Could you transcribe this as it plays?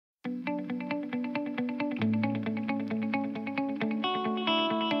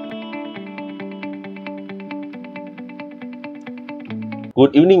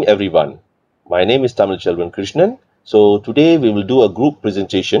Good evening, everyone. My name is CHELVAN KRISHNAN. So today we will do a group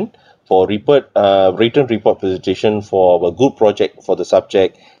presentation for written report presentation for our group project for the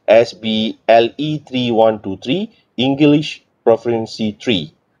subject SBLE3123 English Proficiency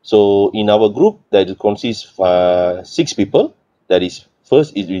 3. So in our group that consists 6 people. That is,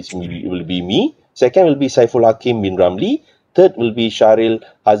 first it will be me. Second will be SAIFUL HAKIM bin RAMLEE. Third will be SHAHRIL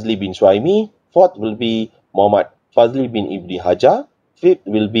HAZLE bin SHUHAIMI. Fourth will be MOHD FADHLI bin IBNIHAJAR. Fifth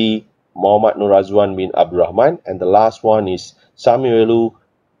will be NORAZUAN bin RAHMAN, and the last one is SAMIVELU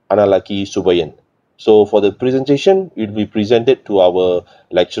Analaki Subayan. So for the presentation, it will be presented to our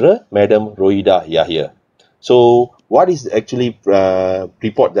lecturer, Madam Rohida Yahya. So what is actually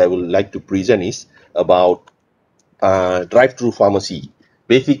report that I would like to present is about drive-through pharmacy.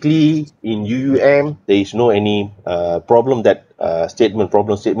 Basically, in UUM, there is no any problem statement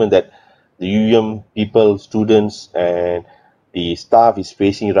that the UUM people, students, and the staff is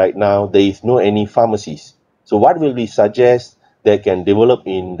facing right now. There is no any pharmacies. So what will we suggest that can develop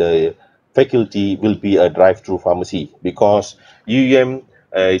in the faculty will be a drive-through pharmacy, because UUM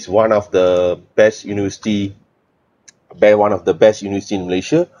is one of the best university in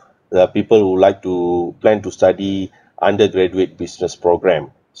Malaysia. There are people who like to plan to study undergraduate business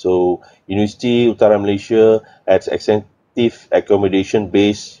program. So University Utara Malaysia has extensive accommodation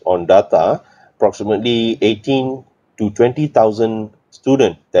based on data. Approximately 18 to 20,000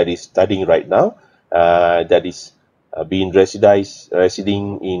 students that is studying right now, that is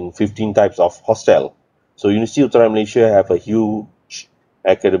residing in 15 types of hostel. So University Utara Malaysia have a huge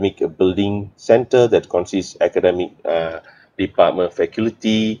academic building center that consists academic department,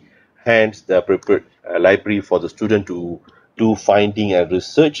 faculty, hence the appropriate library for the student to do finding and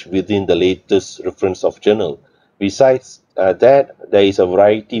research within the latest reference of journal. Besides that, there is a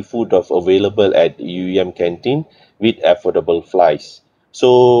variety food available at UUM canteen with affordable flights.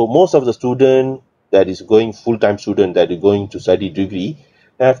 So most of the student that is going full-time student that is going to study degree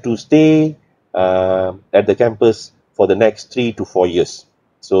have to stay at the campus for the next 3 to 4 years.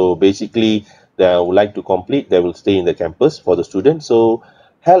 So basically, they would like to complete, they will stay in the campus for the student. So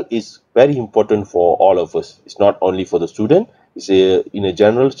health is very important for all of us. It's not only for the student. In a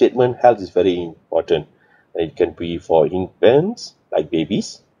general statement, health is very important. It can be for infants, like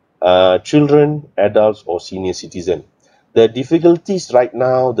babies, children, adults, or senior citizen. The difficulties right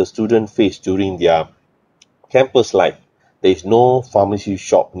now the student face during their campus life, there is no pharmacy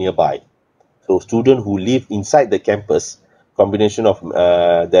shop nearby. So students who live inside the campus,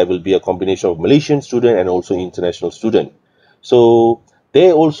 there will be a combination of Malaysian student and also international student. So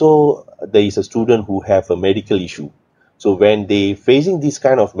there is a student who have a medical issue. So when they facing this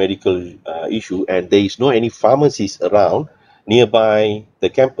kind of medical issue and there is no any pharmacies around nearby the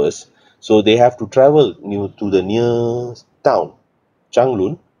campus, so they have to travel to the near town,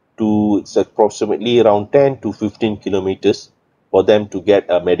 Changlun, it's approximately around 10 to 15 kilometers for them to get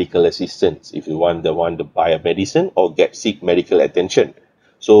a medical assistance if you want to buy a medicine or seek medical attention.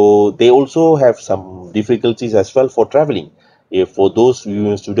 So they also have some difficulties as well for traveling. If for those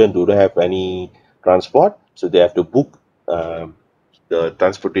students who don't have any transport, so they have to book the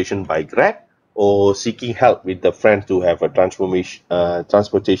transportation by Grab or seeking help with the friends to have a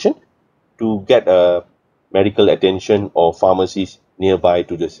transportation to get a medical attention or pharmacies nearby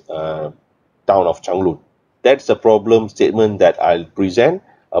to this town of Changlun. That's the problem statement that I'll present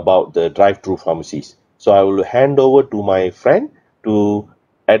about the drive-through pharmacies. So I will hand over to my friend to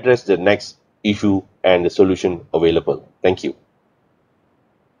address the next issue and the solution available. Thank you.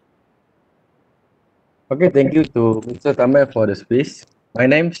 Okay, thank you to Mr. Tamer for the space. My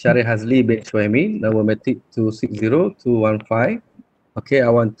name is SHAHRIL HAZLE bin SHUHAIMI, number metric 260215. Okay, I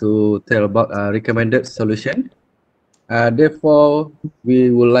want to tell about a recommended solution. Therefore,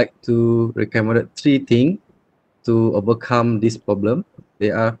 we would like to recommend 3 things to overcome this problem.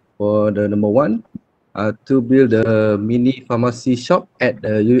 They are for the number 1, to build a mini pharmacy shop at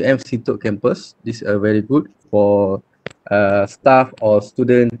the UM Sintok campus. This is very good for staff or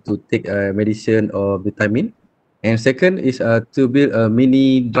student to take medicine or vitamin. And second is to build a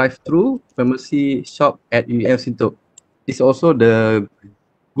mini drive-through pharmacy shop at UM Sintok. This is also the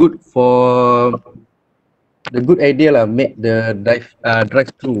good idea make the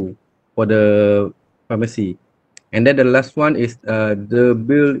drive-through for the pharmacy. And then the last one is the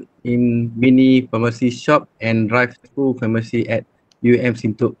build in mini pharmacy shop and drive-through pharmacy at UM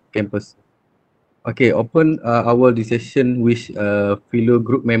Sintok campus. Okay, upon our decision with fellow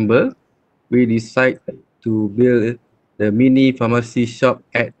group member, we decide to build the mini pharmacy shop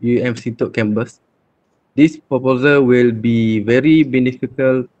at UM Sintok campus. This proposal will be very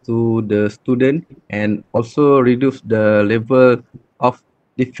beneficial to the student and also reduce the level of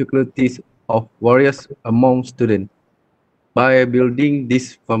difficulties of various among students. By building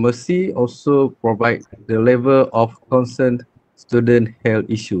this pharmacy also provide the level of concerned student health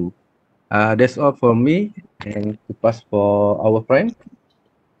issue. That's all for me, and to pass for our friend.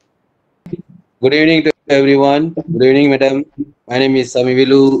 Good evening to everyone. Good evening, madam. My name is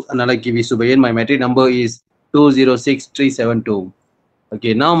SAMIVELU, SUBAYAN. My metric number is 206372.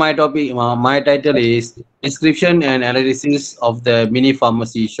 Okay, now my topic, my title is Description and Analysis of the Mini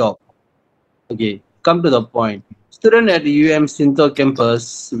Pharmacy Shop. Okay, come to the point. Students at the UM Sinto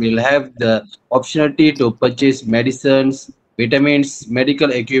campus will have the opportunity to purchase medicines, vitamins,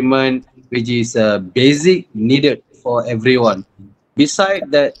 medical equipment, which is basic needed for everyone. Besides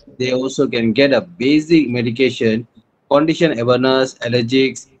that, they also can get a basic medication, condition awareness,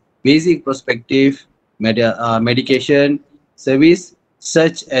 allergics, basic prospective medication service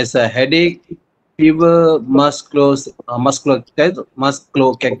such as a headache, fever,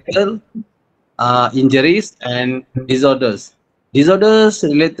 musculoskeletal injuries and disorders. Disorders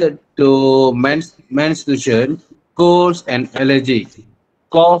related to menstruation, colds and allergy,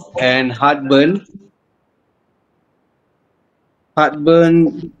 cough and heartburn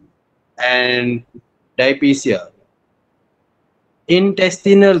and diapnesia,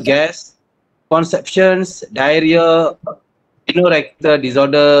 intestinal gas, conceptions, diarrhea, colorectal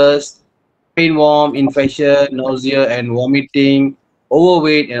disorders, pinworm infection, nausea and vomiting,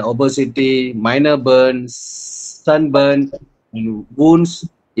 overweight and obesity, minor burns, sunburn, and wounds,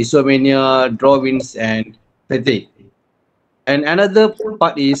 insomnia, drawings, and fatigue. And another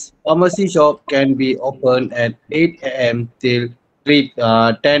part is pharmacy shop can be open at 8 a.m. till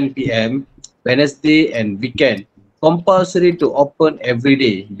 10 p.m. Wednesday and weekend. Compulsory to open every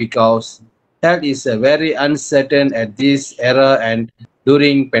day because health is very uncertain at this era and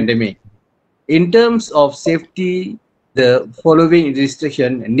during pandemic. In terms of safety, the following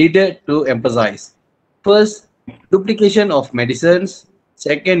restriction needed to emphasize. First, duplication of medicines.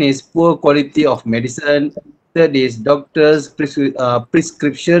 Second is poor quality of medicine. Third is doctors'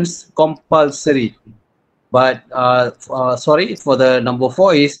 prescriptions compulsory. But sorry, for the number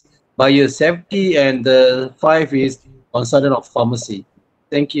 4 is biosafety, and the 5 is consultant of pharmacy.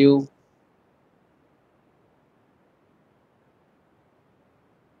 Thank you.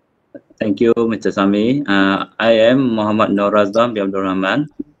 Thank you, Mr. Sami. I am Muhammad NORAZUAN bin Abdul Rahman.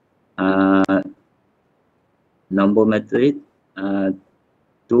 Number metric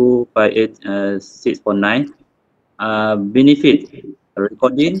 258649. Benefit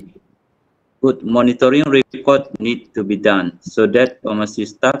recording. Good monitoring record need to be done so that pharmacy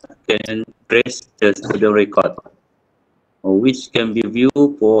staff can trace the student record, which can be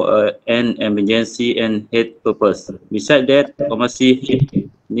viewed for an emergency and health purpose. Besides that, pharmacy head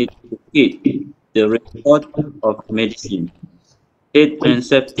need to keep the record of medicine, health and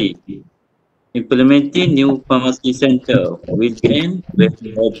safety. Implementing new pharmacy center will gain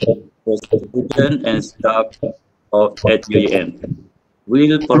benefit for students and staff of at UAM.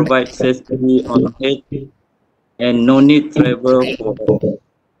 Will provide safety on health and no need travel for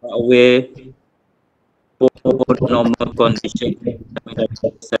away for normal condition.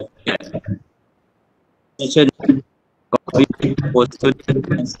 Session for students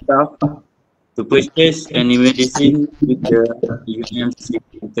and staff to purchase any medicine with the UMC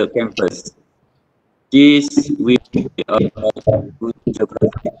campus. This will be a good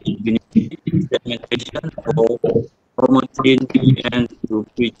geographic implementation for promoting UM to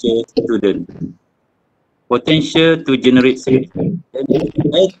future students. Potential to generate sales and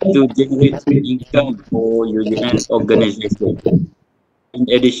to generate income for UM organization. In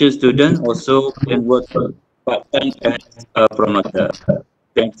addition, students also can work part-time as a promoter.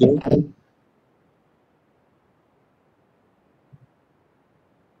 Thank you.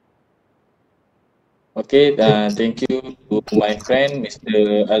 Okay, thank you to my friend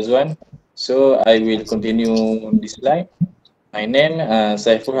Mr. Azwan. So I will continue this slide. My name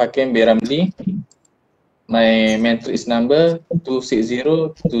SAIFUL HAKIM bin RAMLEE. My matrix number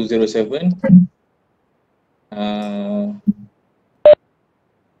 260207.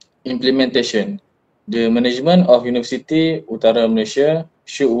 Implementation. The management of University Utara Malaysia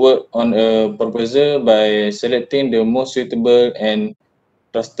should work on a proposal by selecting the most suitable and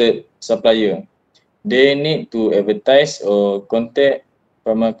trusted supplier. They need to advertise or contact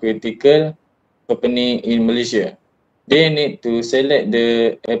pharmaceutical company in Malaysia. They need to select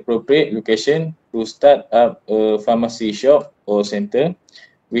the appropriate location to start up a pharmacy shop or center,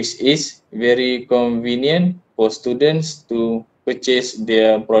 which is very convenient for students to purchase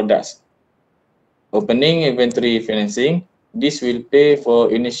their products. Opening inventory financing. This will pay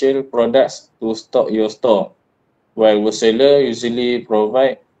for initial products to stock your store. while wholesaler usually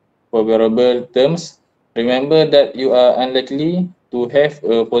provide favorable terms. Remember that you are unlikely to have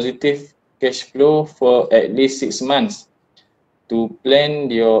a positive cash flow for at least 6 months. To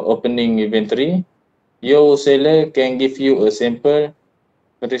plan your opening inventory, your wholesaler can give you a sample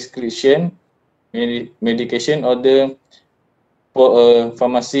prescription medication order for a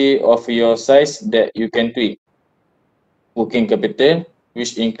pharmacy of your size that you can tweak. Working capital,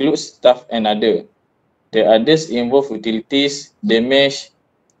 which includes staff and other. The others involve utilities, damage,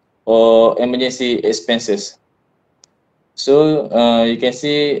 or emergency expenses. So you can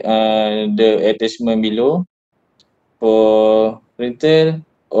see the attachment below. For rental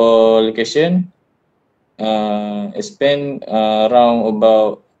or location, spend around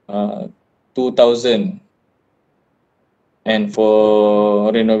about 2,000, and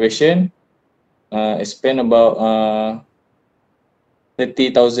for renovation, spend about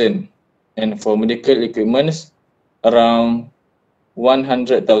 30,000, and for medical equipments around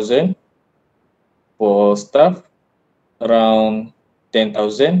 100,000, for staff around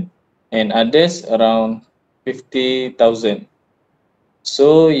 10,000, and others around 50,000.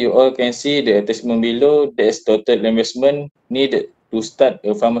 So you all can see the attachment below. There's total investment needed to start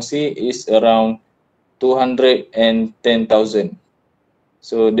a pharmacy is around 210,000.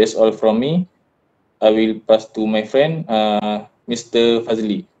 So that's all from me. I will pass to my friend, Mr.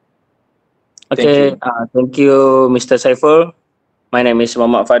 FADHLI. Okay, thank you, Mr. Saiful. My name is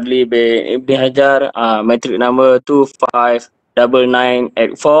Muhammad Fadhli bin IBNIHAJAR, matric number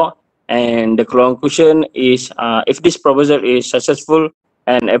 259984, and the conclusion is if this proposal is successful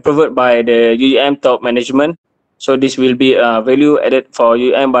and approved by the UUM top management, so this will be value added for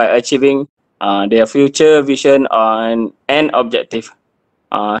UUM by achieving their future vision and objective.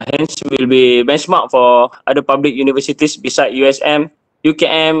 Hence, will be benchmark for other public universities beside USM,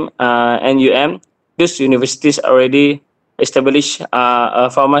 UKM, and UM. These universities already established a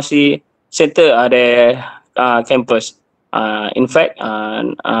pharmacy center at their campus. In fact,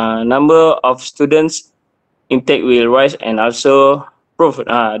 number of students intake will rise, and also prove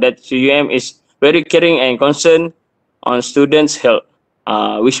that UM is very caring and concerned on students' health,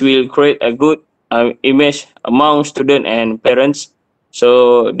 which will create a good image among students and parents.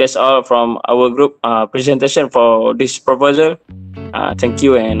 So that's all from our group presentation for this proposal. Thank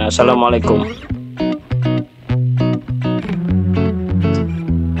you and Assalamualaikum.